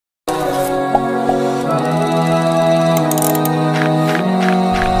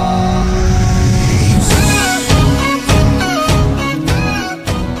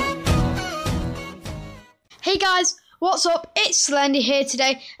What's up? It's Slender here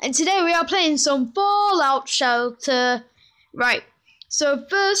today, and today we are playing some Fallout Shelter. Right, so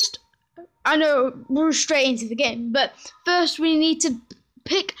first, I know we're straight into the game, but first we need to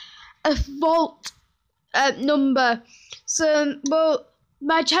pick a vault number. So, well,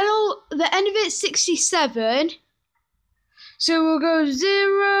 my channel, the end of it's 67, so we'll go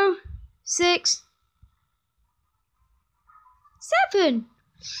 0, 6, 7.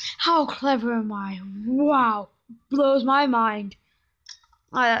 How clever am I? Wow. Blows my mind.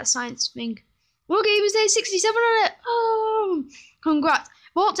 Like that science thing. Look, it even says 67 on it. Oh, congrats.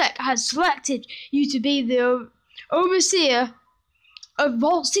 Vault-Tec has selected you to be the overseer of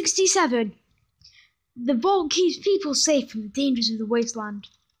Vault 67. The vault keeps people safe from the dangers of the wasteland.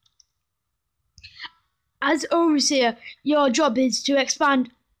 As overseer, your job is to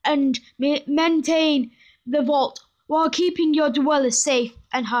expand and maintain the vault while keeping your dwellers safe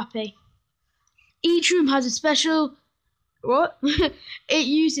and happy. Each room has a special... What? It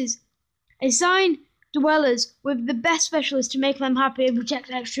uses assign dwellers with the best specialists to make them happy and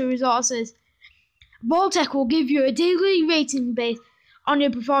protect extra resources. Vault-Tec will give you a daily rating based on your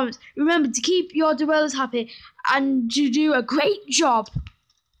performance. Remember to keep your dwellers happy and to do a great job.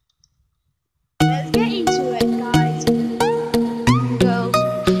 Let's get into it, guys. Girls.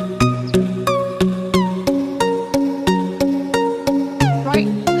 Right.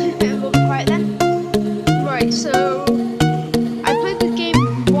 Right then. Right, so I played this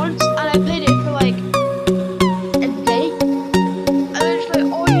game once and I played it for like a day. And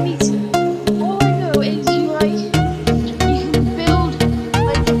literally all you need to, all I know is you can build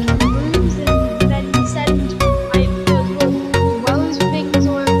like rooms and then send like those little dwellers things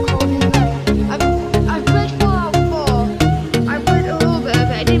or called in there. I've played Fallout 4. I played a little bit of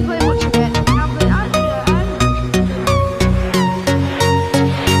it. I didn't play much of it. And I played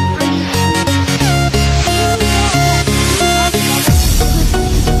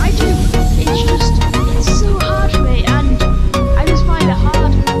it's so hard for me, and I just find it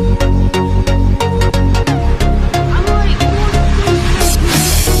hard. I'm like, it's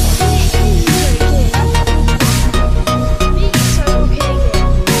so okay.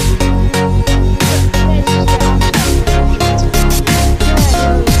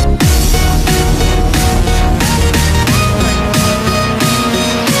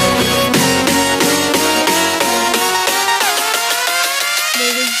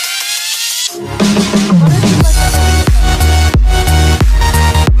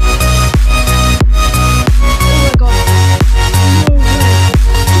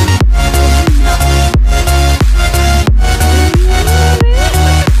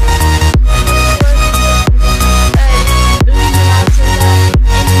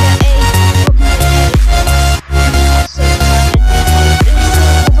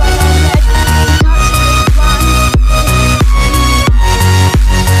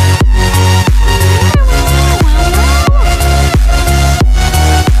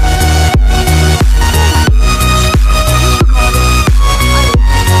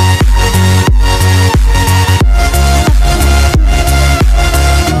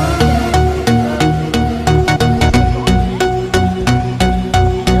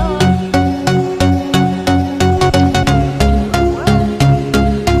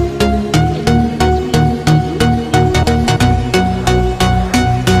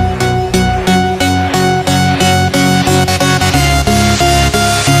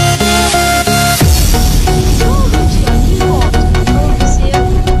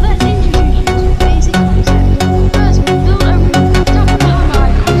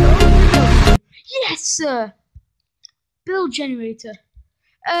 Sir, build generator.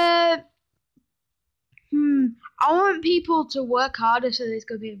 I want people to work harder, so there's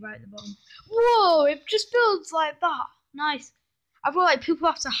gonna be right at the bottom. Whoa! It just builds like that. Nice. I feel like people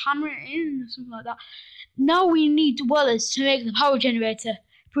have to hammer it in or something like that. Now we need dwellers to make the power generator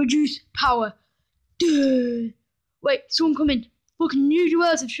produce power. Duh. Wait, someone come in. Look, new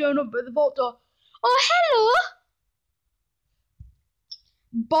dwellers have shown up at the vault door. Oh, hello,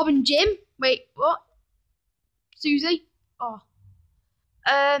 Bob and Jim. Wait, what? Susie? Oh.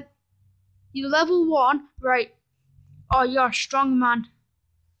 You're level 1. Right. Oh, you're a strong man.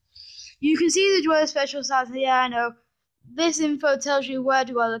 You can see the dweller special stats. Yeah, I know. This info tells you where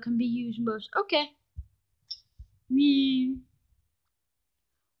dweller can be used most. Okay. Wee.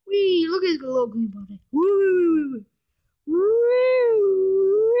 Wee. Look at his little green body. Woo.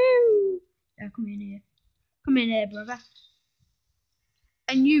 Woo. Yeah, come in here. Come in here, brother.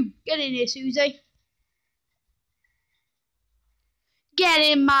 And you, get in here, Susie. Get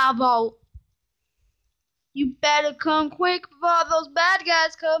in my vault. You better come quick before those bad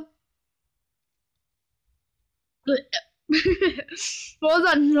guys come. What was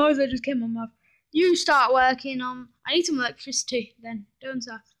that noise that just came on my mouth? You start working on... I need some electricity then, don't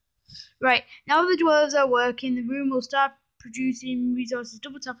I? Right, now the dwellers are working, the room will start producing resources.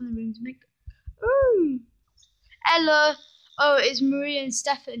 Double tap on the room to make... Ooh! Ella! Oh, it's Maria and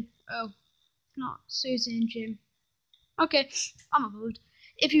Stefan. Oh, not Susan and Jim. Okay, I'm aboard.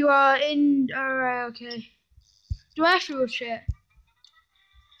 If you are in... Alright, okay. Do I have to rush it?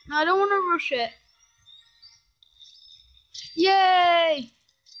 No, I don't want to rush it. Yay!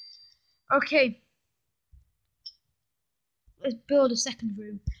 Okay. Let's build a second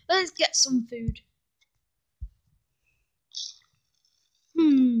room. Let's get some food.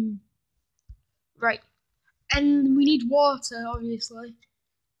 Right. And we need water, obviously.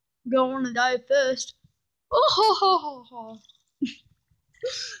 We don't want to die first. Oh ho ho ho ho.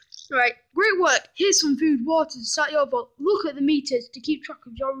 Right. Great work. Here's some food, water to start your boat. Look at the meters to keep track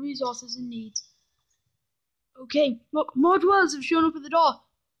of your resources and needs. Okay. Look, more dwellers have shown up at the door.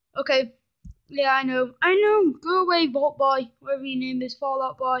 Okay. Yeah, I know. I know. Go away, Vault Boy. Whatever your name is,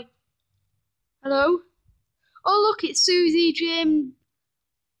 Fallout Boy. Hello? Oh, look, it's Susie, Jim,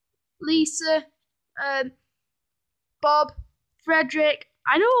 Lisa, Bob, Frederick.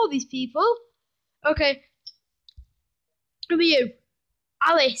 I know all these people. Okay. Who are you?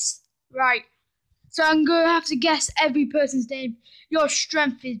 Alice. Right. So I'm going to have to guess every person's name. Your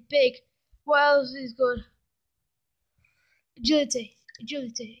strength is big. What else is good? Agility.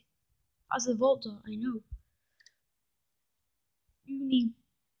 Agility. As a vault door, I know. You need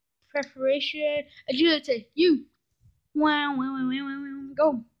preparation. Agility. You. Wow, wow, wow, wow, wow.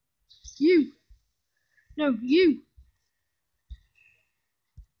 Go. You. No, you.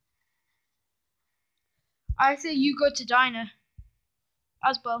 I say you go to diner.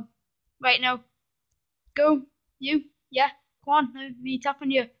 As well. Right now. Go. You. Yeah. Come on. Let me tap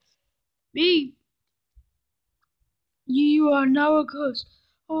on you. Me. You are now a ghost.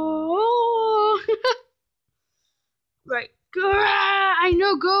 Oh. Right. Go. I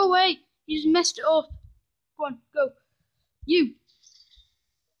know. Go away. You just messed it up. Go on. Go. You.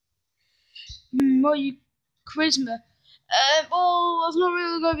 What are you? Charisma. Oh, that's not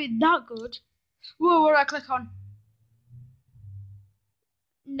really going to be that good. Whoa, what do I click on?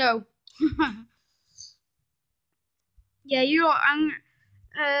 No. Yeah, you are.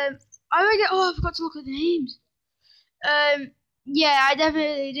 I forgot to look at the names. Yeah, I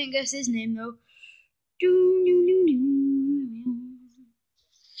definitely didn't guess his name though.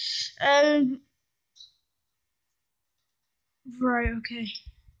 Right, okay.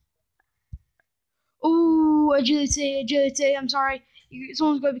 Oh, agility, agility. I'm sorry.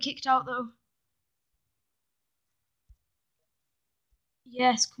 Someone's going to be kicked out though.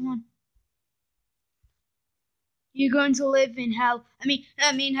 Yes, come on. You're going to live in hell. I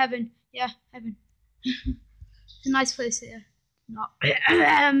mean heaven. Yeah, heaven. It's a nice place here. Not.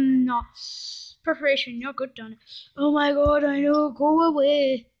 Not. Preparation. You're good, Donna. Oh my god, I know. Go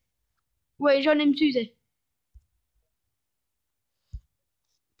away. Wait, is your name Susie?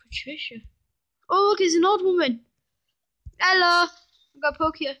 Patricia. Oh, look, it's an old woman. Hello. I'm gonna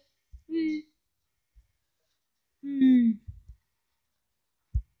poke you.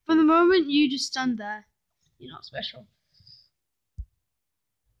 For the moment, you just stand there. You're not special.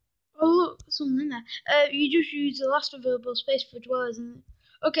 Oh, look, there's something in there. You just use the last available space for dwellers. And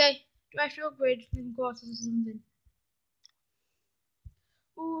okay, do I have to upgrade living quarters or something?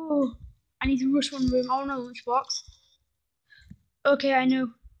 Oh, I need to rush one room. I want a lunchbox. Okay, I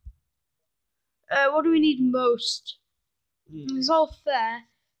know. What do we need most? It's all fair.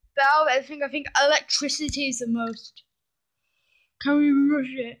 But out of everything, I think electricity is the most. Can we rush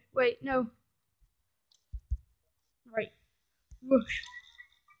it? Wait, no. Right. Rush.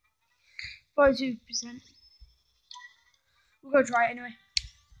 42%. We're gonna try it anyway.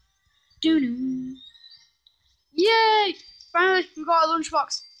 Doo-doo. Yay! Finally, we got a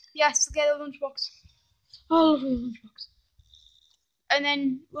lunchbox. Yes, get a lunchbox. Oh, lovely lunchbox. And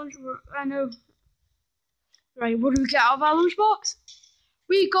then I know. Right, what do we get out of our lunchbox?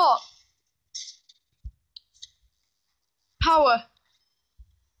 We got power.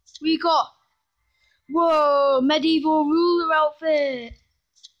 We got medieval ruler outfit.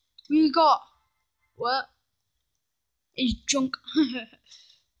 We got what? It's junk.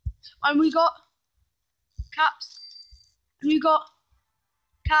 And we got caps. And we got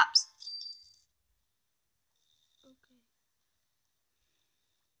caps. Okay.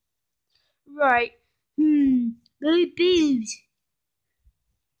 Right. Really boobs.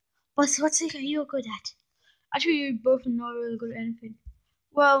 What's are you good at? Actually, you both are not really good at anything.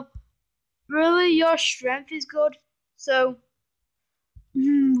 Well, really, your strength is good. So,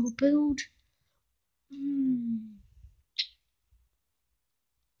 we'll build.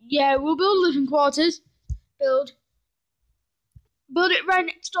 Yeah, we'll build living quarters. Build it right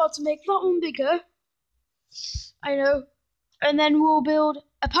next door to make that one bigger. I know. And then we'll build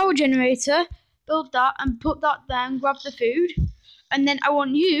a power generator, build that and put that there and grab the food. And then I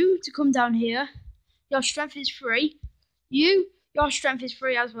want you to come down here. Your strength is free. Your strength is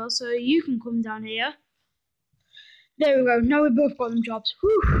free as well, so you can come down here. There we go. Now we both got them jobs.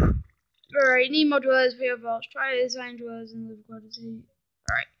 Whew. Alright, need more dwellers for your vaults. Try to design dwellers and live quality.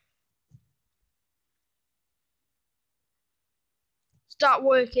 Alright. Start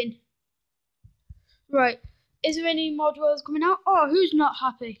working. Right. Is there any more dwellers coming out? Oh, who's not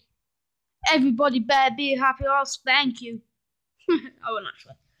happy? Everybody better be happy or I'll spank you. I won't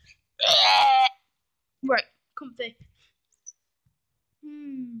actually. Right, comfy.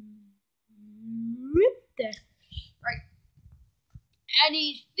 There. Right. I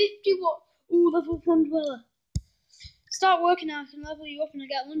need 50 what? Ooh, level 1 dweller. Start working now, I can level you up and I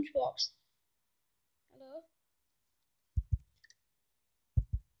get a lunchbox. Hello?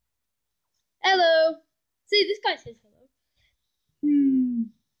 Hello. See, this guy says hello.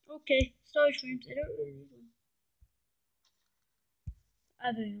 Okay, storage rooms. I don't really need one.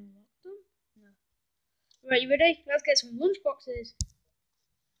 Have I unlocked them? No. Right, you ready? Let's get some lunchboxes.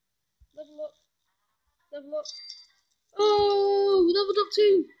 Level up. Level up. Oh, leveled up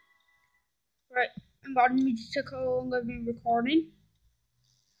too. Right, I'm going to need to check how long I've been recording.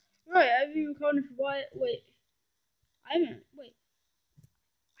 Right, I've been recording for what? Wait. I haven't. Wait.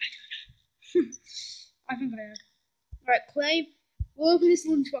 I don't know. I think I have. Right, claim. We'll open this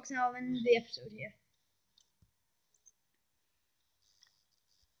lunchbox and I'll end the episode here.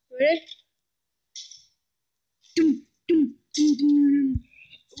 Ready? Dum, dum, dum, dum.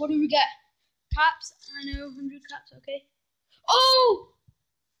 What do we get? Caps? I know, 100 caps, okay. Oh!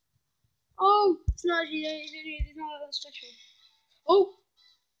 Oh! It's not actually, it's not that special. Oh!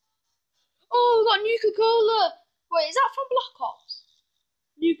 Oh, we got Nuka-Cola! Wait, is that from Black Ops?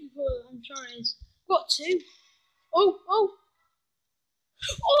 Nuka-Cola, I'm sure it is. Got 2. Oh, oh!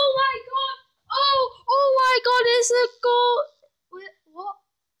 Oh my god! Oh my god, it's a gold! Wait, what?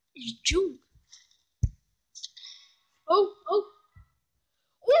 It's junk. Oh! Oh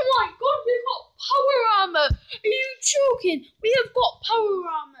my god, we've got power armor! Are you joking? We have got power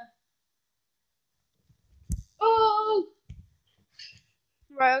armor! Oh!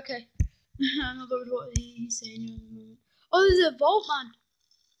 Right, okay. I'm not bothered what he's saying at the moment. Oh, there's a vault man.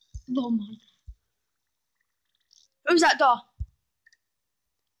 Vault man. Who's that door?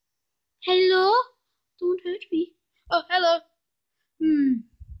 Hello? Don't hurt me. Oh, hello.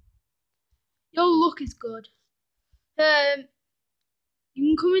 Your luck is good.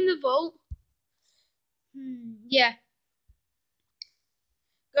 You can come in the vault. Yeah.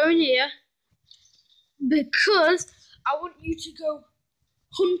 Go in here. Because I want you to go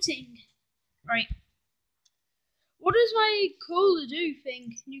hunting. Right. What does my cola do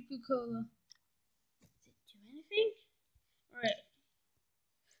thing? Nuka-Cola. Does it do anything? Right.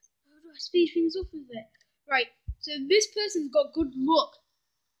 How do I speed things up with it? Right. So this person's got good luck.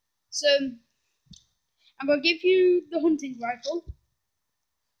 So I'm gonna give you the hunting rifle.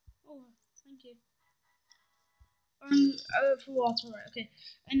 Oh, thank you. For water, right? Okay.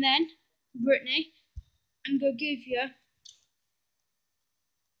 And then Brittany, I'm gonna give you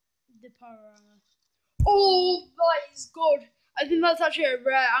the power armor. Oh, that is good. I think that's actually a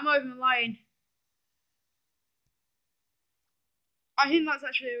rare. I'm not even lying. I think that's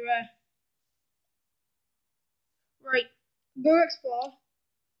actually a rare. Right, go explore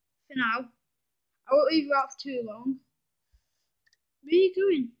for now. I won't leave you out for too long. Where are you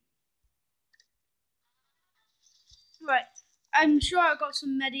going? Right, I'm sure I got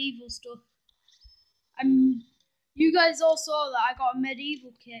some medieval stuff. And you guys all saw that I got a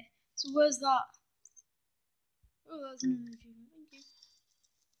medieval kit. So where's that? Oh, that's another achievement. Thank you.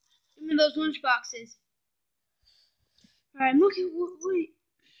 Give me those lunch boxes. Right, I'm looking. Wait.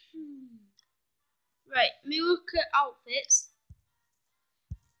 Right, let me look at outfits.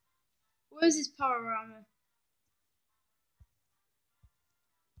 Where's his power armor?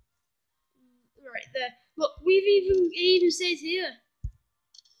 Right there. Look, it even says here.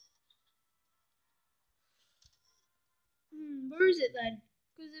 Where is it then?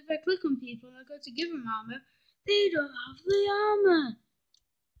 Because if I click on people and I go to give them armor, they don't have the armor.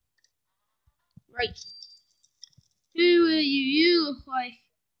 Right. Who are you? You look like.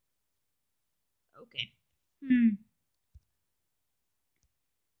 Okay.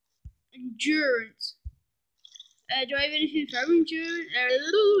 Endurance. Do I have anything for endurance?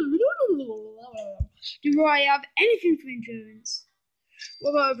 Do I have anything for endurance?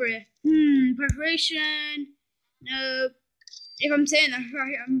 What about over here? Preparation. No. If I'm saying that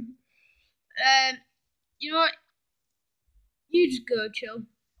right, you know what? You just go chill.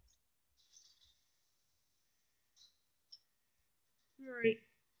 Right.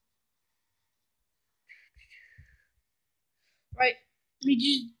 Right. We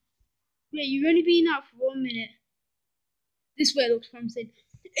just. Yeah, you've only been out for 1 minute. This way looks promising.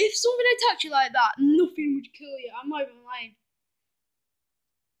 If something attacked you like that, nothing would kill you. I'm not even lying.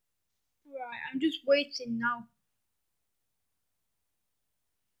 Right, I'm just waiting now.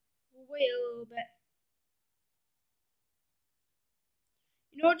 We'll wait a little bit.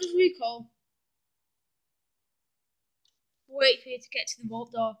 You know what? Just recall. We'll wait for you to get to the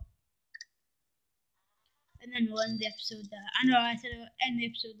vault door. And then we'll end the episode there. I know I said I'll end the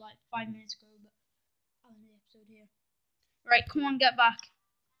episode like 5 minutes ago, but I'll end the episode here. Right, come on, get back.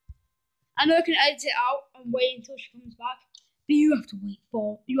 I know I can edit it out and wait until she comes back, but you have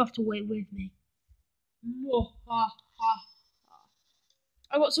to wait with me.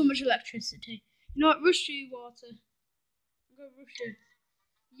 I got so much electricity. You know what? Rush to your water. I'm gonna rush you.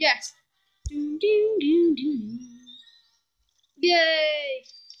 Yes. Doom, doom, doom, doom. Yay!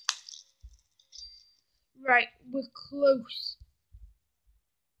 Right, we're close.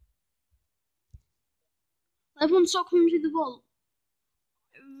 Everyone stop coming to the vault.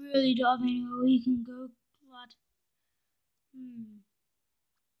 I really don't have anywhere we can go, lad.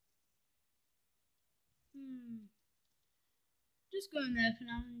 Just go in there for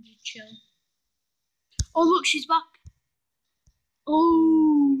now and just chill. Oh look, she's back.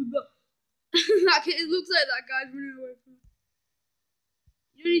 Oh, it looks like that guy's running away from her.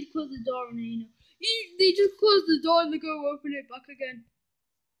 You don't need to close the door on her, you know. They just close the door and they go open it back again.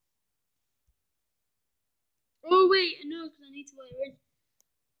 Oh wait, no, because I need to let her in.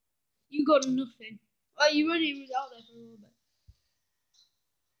 You got nothing. Oh, you only was out there for a little bit.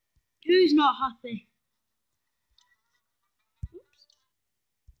 Who's not happy? Oops.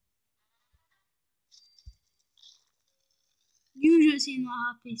 You don't seem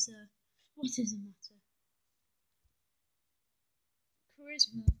not happy, sir. What is the matter?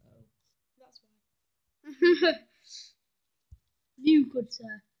 Charisma. Oh, that's why. You, good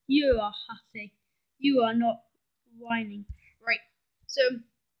sir. You are happy. You are not whining. Right. So,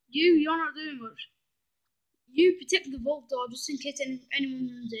 you're not doing much. You protect the vault door just in case anyone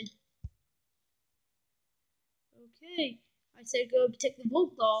runs in. Okay. I said go protect the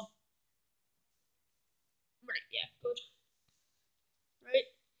vault door. Right, yeah, good. Right.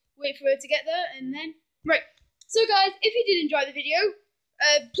 Wait for her to get there and then... Right. So guys, if you did enjoy the video,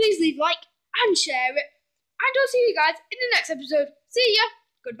 please leave a like and share it. And I'll see you guys in the next episode. See ya.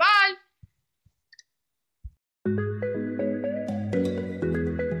 Goodbye.